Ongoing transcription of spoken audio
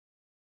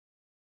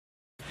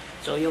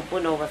So, yung po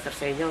no, what's up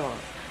sa inyo,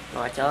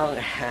 mga chong.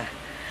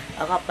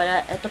 Ako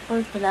pala, ito po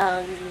pala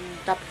ang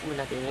topic mo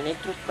natin. Yung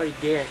truth or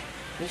dare.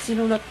 May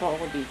sinulat po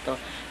ako dito.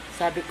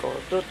 Sabi ko,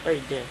 truth or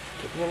dare.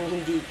 Yung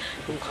hindi,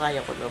 yung kaya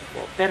ko na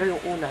po. Pero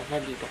yung una,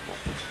 nandito po.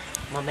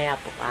 Mamaya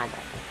po pa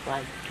natin. 1,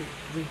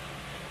 2,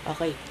 3.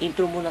 Okay,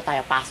 intro muna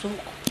tayo. Pasok.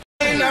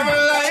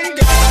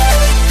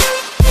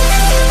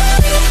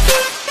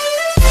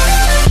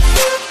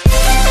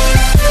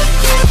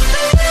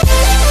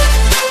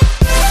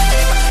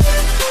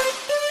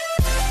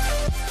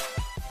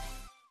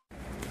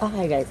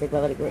 Okay guys,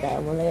 nagbabalik po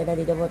tayo. Mula na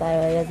dito po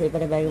tayo ngayon sa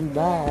ipanabagong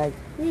bag.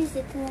 Please,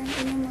 ito lang ko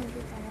na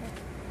mag-gitara.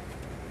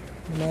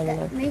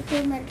 May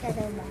tumor ka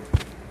daw ba?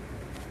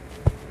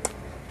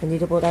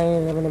 Nandito po tayo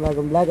sa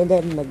ipanabagong vlog. And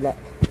then,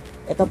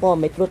 ito po,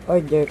 may truth or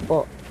dare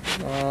po.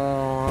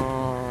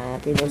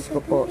 Pinost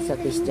ko po sa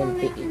Christian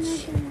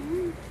page.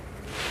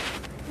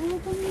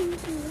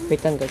 Wait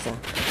lang guys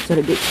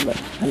Sorry guys,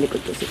 halikot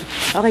kasi.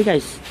 Okay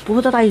guys,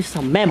 pupunta tayo sa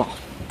memo.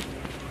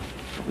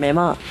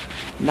 Memo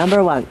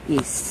number 1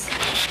 is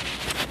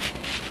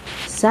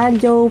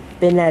Sanjo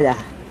Pineda.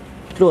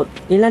 Truth.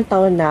 Ilang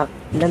taon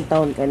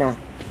ka na?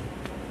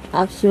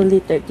 Actually,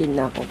 13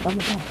 na ako.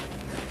 Tama ba?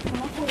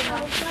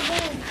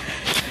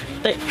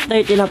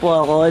 13 na po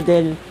ako.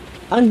 Then,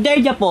 ang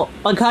dare niya po,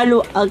 paghalo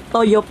ang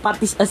toyo,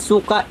 patis,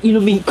 asuka,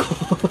 inumin ko.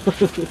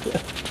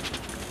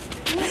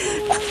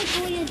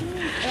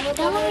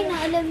 Tama na,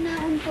 alam na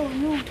ang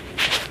tono.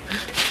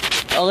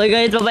 Okay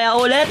guys, babaya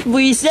ulit.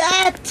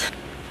 Buiset!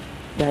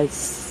 Guys,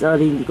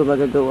 sorry, hindi ko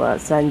magagawa.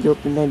 Sanjo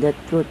Pineda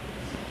Truth.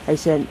 Ay,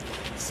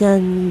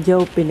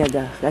 Sanjo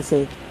Pineda.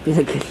 Kasi,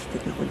 pinagalitan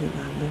ako ni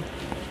mama.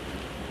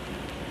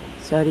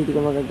 Sorry, hindi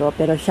ko magagawa.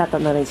 Pero, shoutout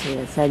na rin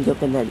siya. Sanjo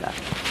Pineda.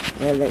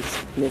 Well,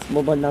 let's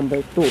move on.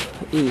 Number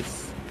 2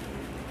 is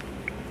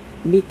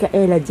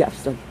Micaela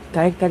Jackson.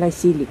 Kain ka ng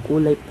sili,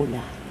 kulay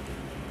pula.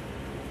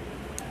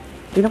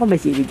 Tingnan ko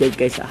may sili dyan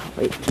guys.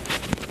 Wait.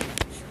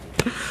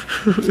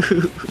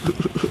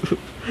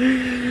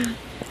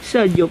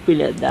 Sanjo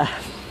Pineda.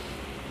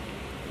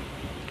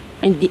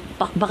 Hindi,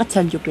 bakit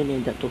Sanjo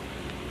Pineda to?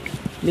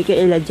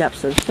 Micaela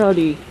Jackson,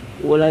 sorry,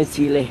 walang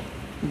sili.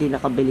 Hindi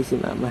nakabili si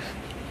mama.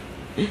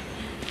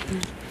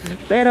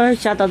 Pero,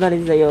 shoutout na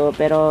rin sa'yo.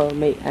 Pero,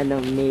 may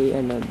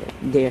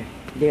dare.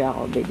 Dare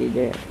ako, baby,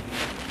 dare.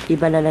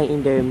 Iba na lang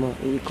yung dare mo.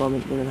 I-comment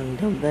mo na lang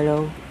down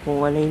below.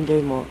 Kung ano yung dare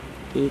mo,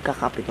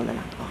 i-copy ko na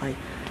lang. Okay.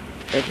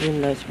 Ito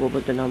yung nice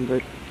bubble to number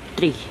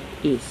 3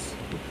 is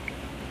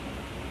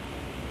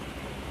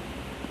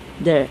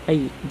Dare,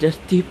 ay,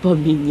 Justin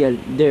Paminial.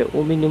 Dare,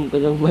 uminom ka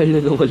ng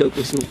Milo na walang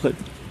usukan.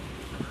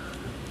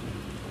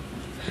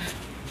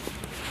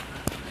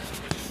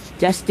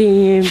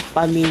 Justin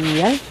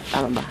Paminial?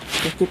 Tama ba?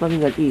 Justin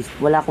Paminial is,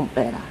 wala akong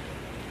pera.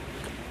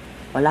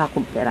 Wala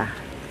akong pera.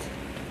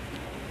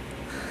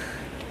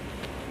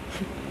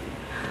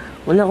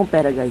 Wala akong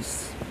pera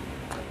guys.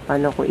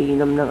 Paano ako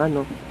iinom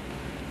ng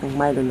ng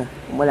Milo na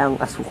wala akong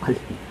asukal.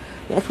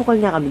 May asukal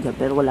niya kami dyan,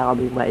 pero wala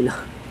kami Milo.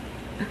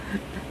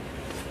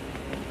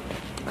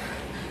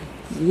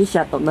 Sige,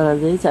 shoutout na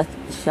lang sa'yo.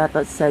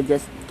 Shoutout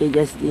kay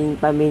Justin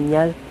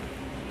Paminial.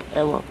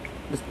 Ewan,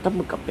 basta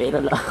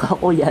magkapera lang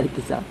ako. Yari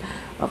kisa.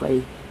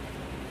 Okay.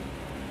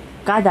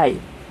 Kaday.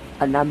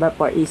 Ang number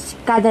 4 is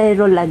Kaday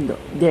Rolando.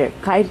 There,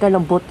 kain ka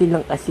ng bote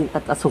ng asin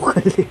at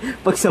asukal.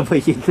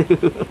 Pagsabayin.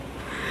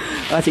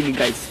 Sige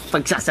guys,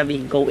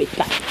 pagsasabihin ko, wait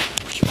ka.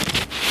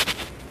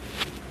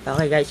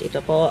 Okay guys, ito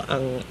po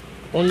ang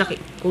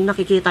kung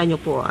nakikita nyo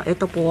po,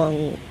 ito po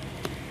ang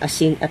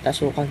asin at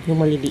asukal,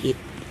 yung maliliit.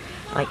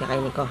 Okay,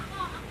 kakainin ko.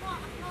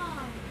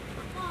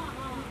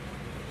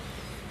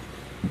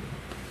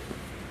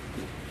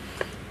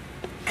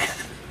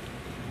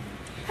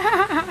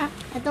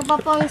 Ito pa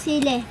po ang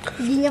sili.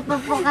 Hindi niya pa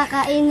po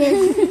kakainin.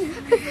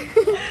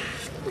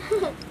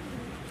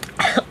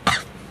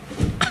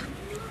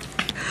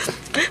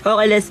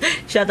 Okay, let's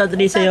shoutout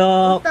rin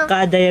sa'yo,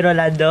 Kaday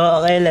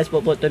Rolando. Okay, let's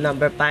po to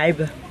number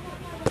 5.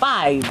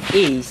 5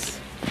 is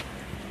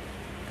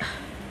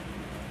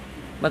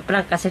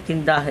magprank ka sa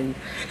tindahan.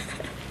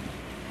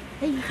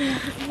 Ay,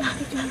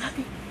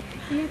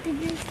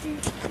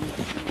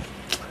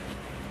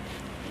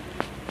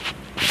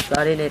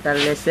 sorry, Nathan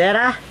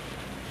Lesera.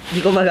 Hindi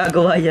ko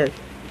magagawa yan.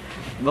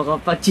 Baka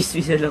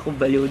pag-chismisan ako,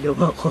 baliw daw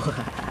ako.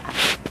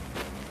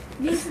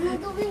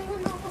 Disnudugin mo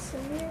na ako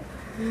sa'yo.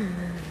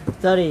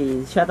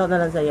 Sorry, shoutout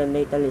na lang sa'yo,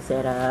 Nathan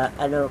Lesera.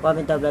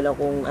 Comment down below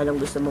kung anong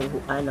gusto mong,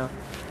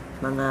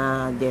 mga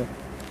dare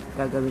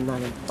gagawin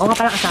namin. O nga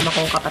pala, kasama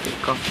ko ang kapatid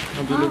ko.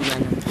 Nadilig na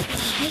lang.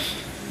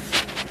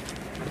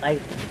 Okay,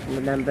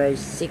 number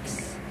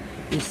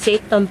 6 is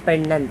Satan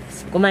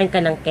Fernandez. Kumain ka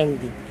ng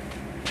candy.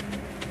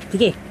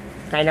 Sige,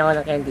 kain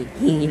ako ng candy.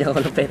 Hingi na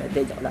ako ng pera.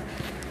 Joke lang.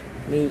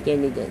 May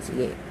candy dyan.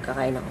 Sige,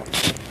 kakain ako.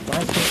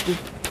 Okay,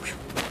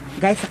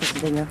 guys,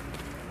 nakikita nyo.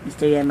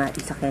 Mr. Yema,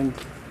 isa candy.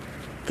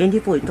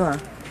 Candy po ito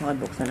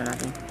Makabuksan na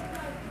natin.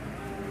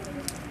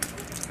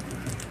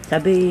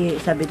 Sabi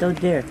daw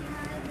there.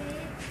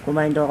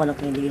 Kumain daw ako ng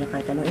candy na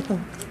kahit ano. Ito.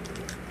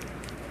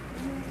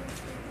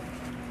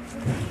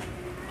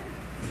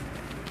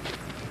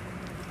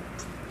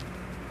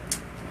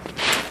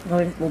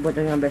 Ngayon po ba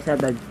ito yung number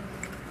 7?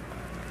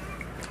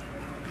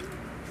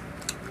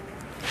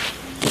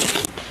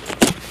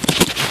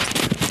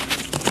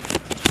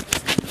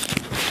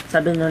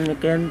 Sabi na ni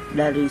Ken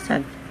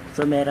Darisan,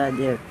 Sumera,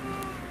 dear.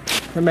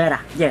 Sumera,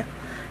 dear.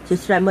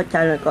 Subscribe mo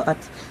channel ko at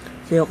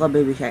sayo ka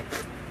baby shark.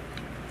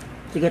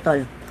 Sige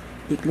tol,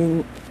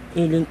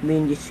 i-link mo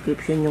yung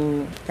description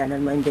yung channel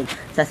mo and then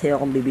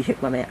sasayo kong baby shark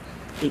mamaya.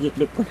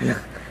 I-click ko na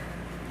lang.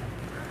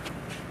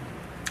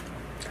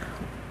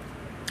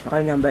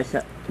 Okay,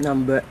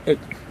 number 8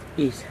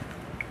 is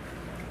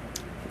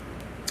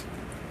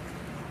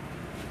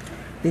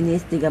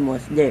Denise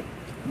Tigamos, dear.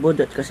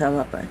 Budot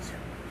kasama fans.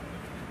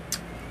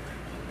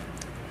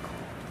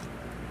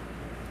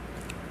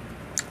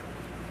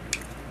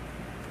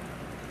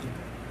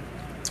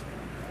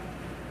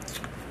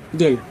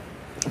 Deal.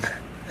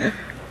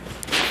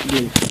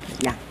 Deal.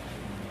 Lang.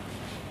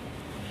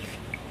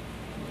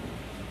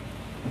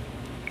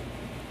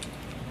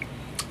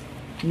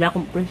 Hindi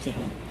akong prince eh.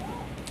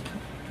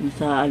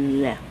 Sa ano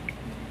nila.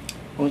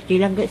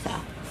 Kunti lang guys ah.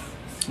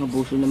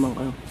 Mabuso naman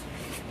kayo.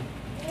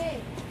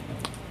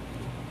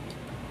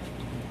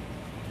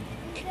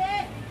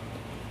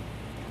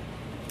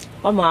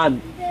 Come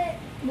on.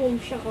 Boom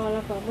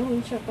shakalaka, boom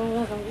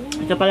shakalaka.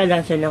 Ito pala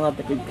dancer ng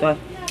kapatid ko.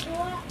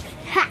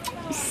 Ha!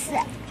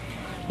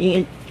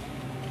 Yung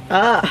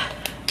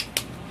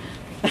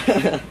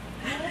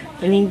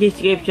yung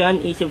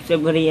description,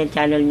 i-subscribe ko rin yung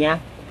channel niya.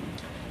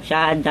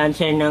 Siya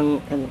dancer ng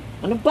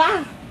ano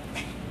ba?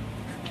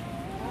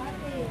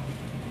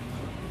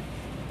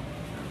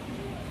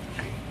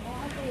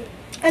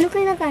 Ano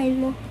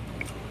kinakain mo?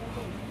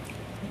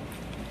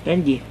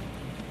 Candy.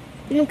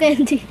 Anong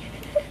candy?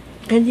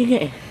 Candy nga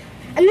eh.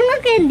 Ano nga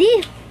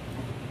candy?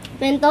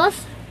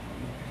 Mentos?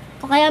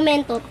 O kaya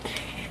mentot?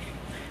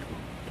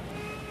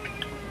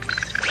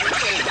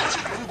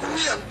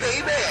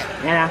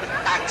 Yan ah.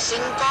 Tag 5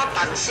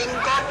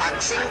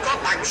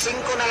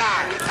 na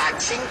lang. Tag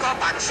 5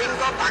 na lang.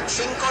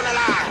 Kapatid ko na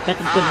lang.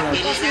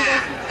 Bilis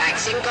na. Tag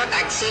 5,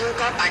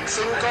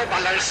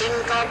 valor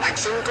 5, tag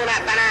 5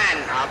 na tanan.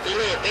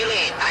 Pili.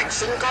 Tag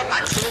 5,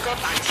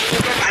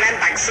 tanan,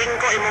 tag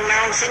 5, imong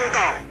naong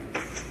 5.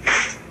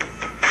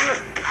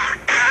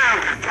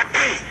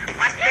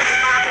 Mati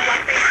pa ako,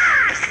 mati.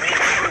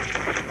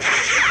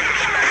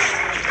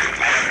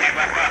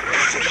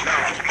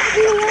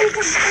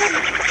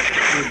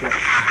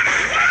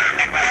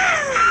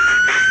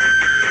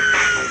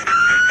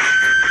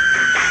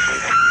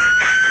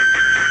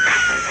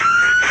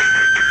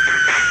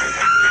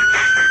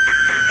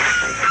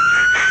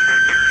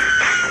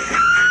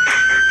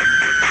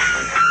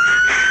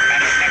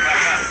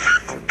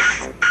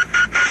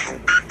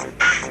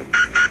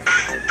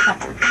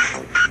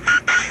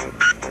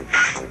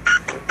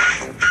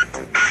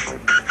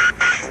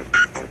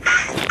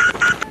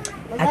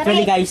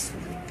 Actually guys,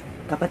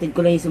 kapatid ko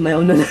lang yung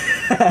sumayaw nun.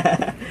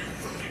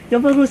 Yung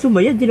parang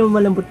sumayaw, di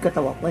naman malambot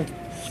katawa ko eh.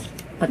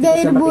 Pati ko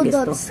Dahil sa matigas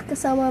to. budots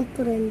kasama ang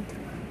friend.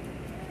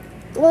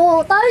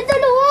 Oo, tayo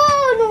dalawa!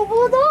 No,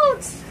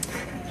 budots!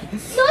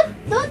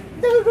 Dot!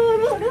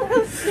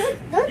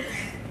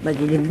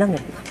 Madilim lang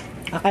eh.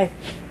 Okay.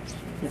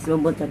 Let's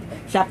move on.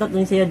 Shoutout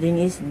din sa'yo,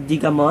 Denise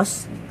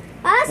Digamos.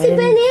 Ah, si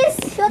And Benis!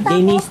 Shot ako.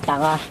 Denise,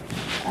 tanga.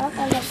 Ah,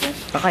 kala ko.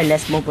 Okay,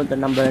 let's move on to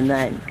number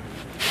 9.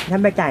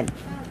 Number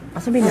 10.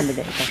 Sabi number 9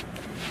 ito.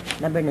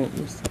 Number 9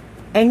 is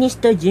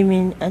Ernesto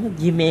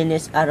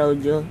Jimenez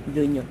Araujo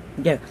Jr.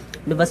 There.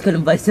 Labas ka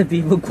ng bahay,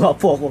 sabihin mo,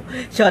 gwapo ako.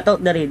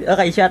 Shoutout na rin.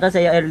 Okay, shoutout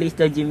sa'yo,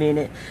 Ernesto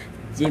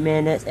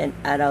Jimenez and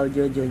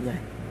Araujo Jr.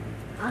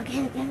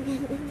 Okay.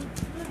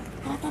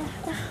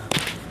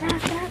 Tara.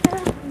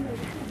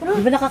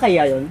 Di ba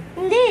nakakaya yun?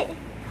 Hindi.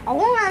 Ako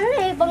nga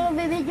pang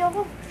nabibidyo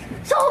ko.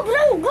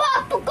 Sobrang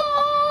gwapo ko!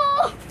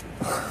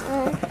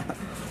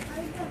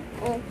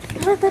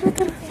 Tara.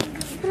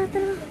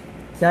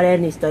 Sorry,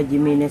 Ernesto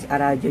Jimenez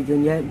Araujo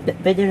Jr.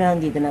 Pwede na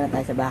lang dito na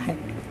tayo sa bahay.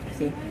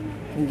 Kasi,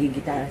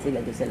 nanggigitara sila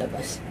doon sa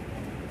labas.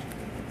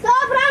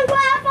 Sobrang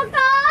gwapo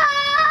ko!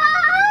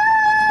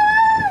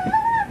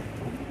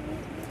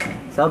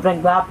 Sobrang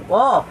gwapo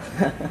ko!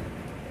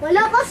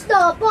 Wala ka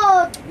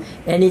stopot!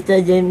 Ernesto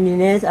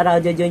Jimenez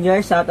Araujo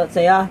Jr. Shoutout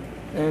sa'yo.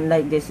 And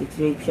like this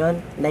description.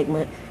 Like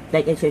and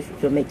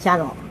subscribe to my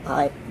channel.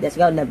 Okay, let's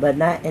go. Number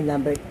 9 and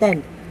number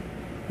 10.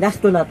 Last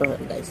two na to,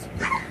 guys.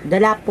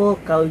 Dala po,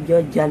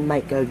 Claudio John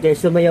Michael. There,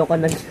 sumayaw ka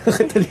ng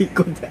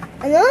nakatalikod.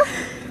 Ano?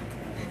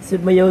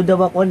 Sumayaw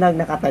daw ako ng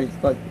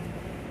nakatalikod.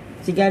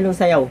 Sige, anong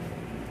sayaw?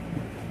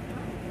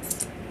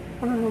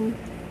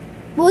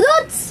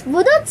 Budots!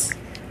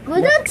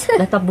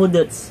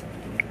 Natabudots.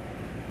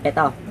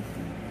 Eto.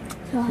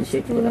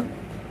 I-shake ko lang.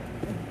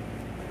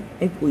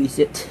 Ay,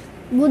 puisit.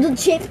 Budot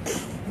shape.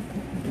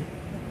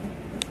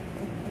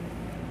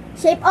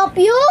 Shape up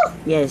you?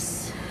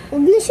 Yes.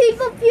 Huwag na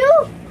shape up you.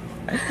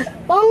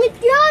 Pangit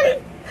yan.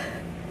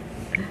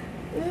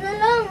 Ano na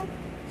lang.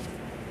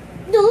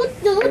 Dut.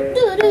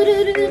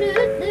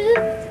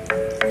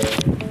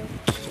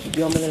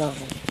 Bigyan mo na lang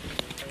ako.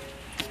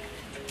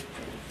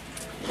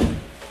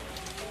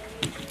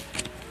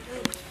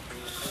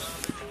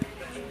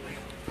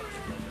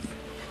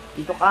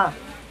 Dito ka.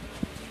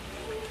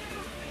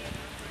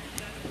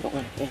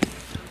 Okay.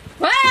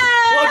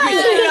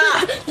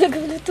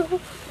 Nagulat ako.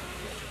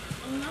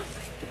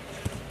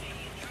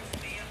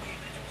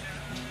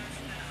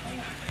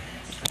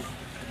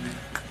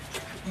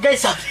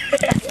 Guys,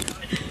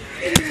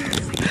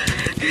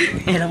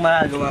 yan ang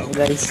magagawa ko,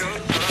 guys.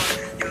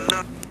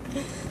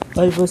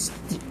 Almost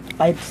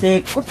 5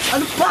 seconds.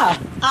 Ano pa?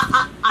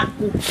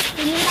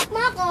 Pininak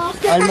mo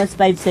ako. Almost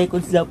 5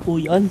 seconds na po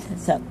yun.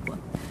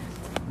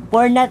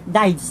 Fortnite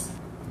dies.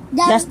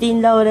 Justin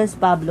Lawrence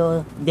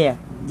Pablo there.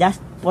 Just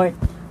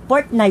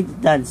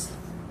Fortnite dance.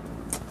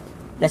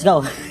 Let's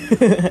go.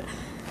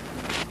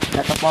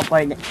 Ito po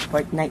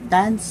Fortnite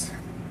dance.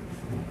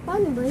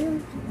 Paano ba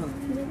yun?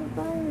 Hindi ko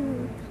pa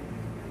yun.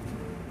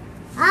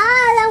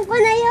 Alam ko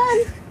na yun.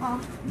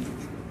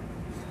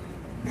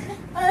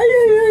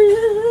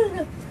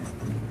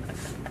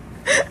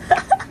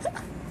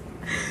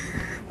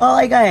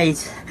 Okay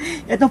guys,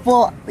 ito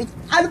po, wait,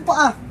 ano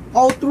pa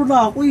outro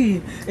na ako eh.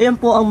 Ayan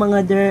po ang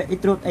mga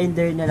truth and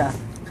dare nila.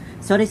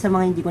 Sorry sa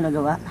mga hindi ko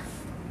nagawa.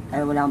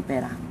 Ay wala akong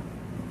pera.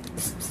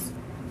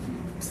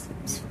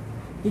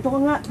 Dito ka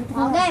nga, dito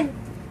ka. Okay.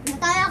 Dito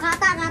tayo,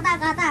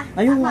 kata.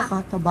 Ayun nga,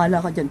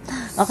 katabala ka dyan.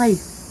 Okay,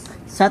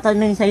 sa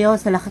tanong sa'yo,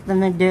 sa lahat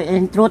ng dare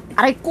and truth.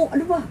 Aray ko,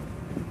 ano ba?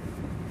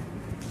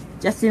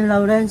 Justin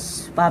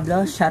Lawrence,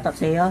 Pablo, shout out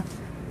sa'yo.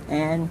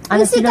 And,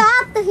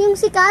 Yung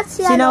sikat,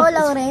 si Sino?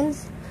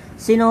 Lawrence.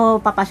 Sino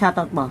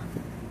papa-shoutout mo?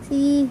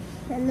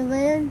 Ano ba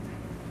yun?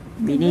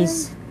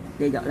 Binis.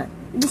 Hindi, joke lang.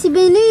 Hindi si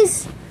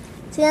Bilis.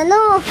 Si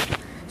ano?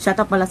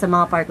 Shoutout pala sa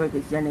mga parkour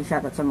kids dyan.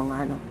 Shoutout sa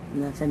mga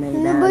nasa Ano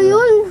Maynila. ba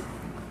yun?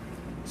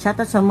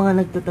 Shoutout sa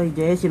mga nagtutoy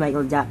dyan. Si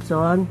Michael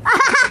Jackson.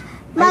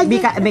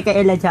 Magic.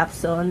 Micaela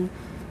Jackson.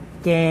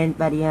 Ken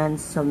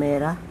Parian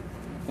Somera.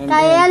 And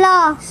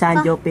Kayalo.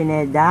 Sanjo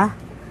Pineda.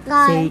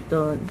 Kay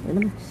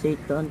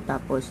Satan.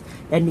 Tapos,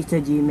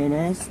 Enito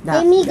Jimenez.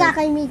 Kay Mika.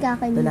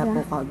 Wala po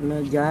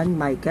kagno dyan.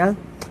 Michael.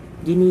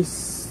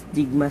 Denise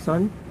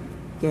Digmason.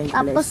 Ken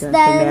Tapos Alessia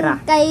then, Somera.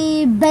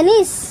 kay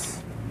Benis.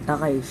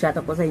 Okay,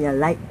 shoutout po sa inyo.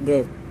 Like,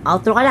 give.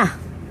 Outro ka na.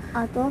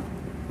 Ato?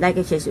 Like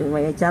and share sa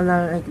my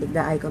channel and click the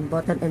icon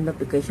button and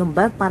notification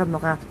bell para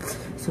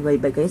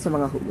makasubaybay kayo sa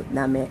mga hugot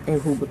namin.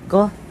 Hugot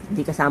ko,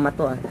 hindi kasama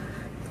to.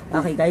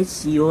 Okay guys,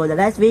 see you the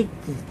last week.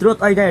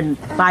 Truth or dare,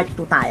 part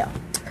 2 tayo.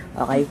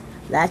 Okay,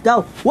 let's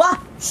go. Wah!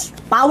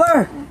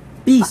 Power!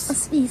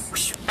 Peace!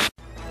 Peace.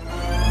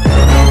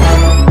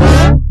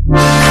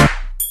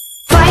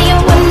 Fire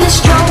when the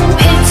strong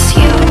hits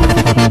you.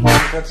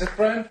 That's it,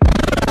 friend?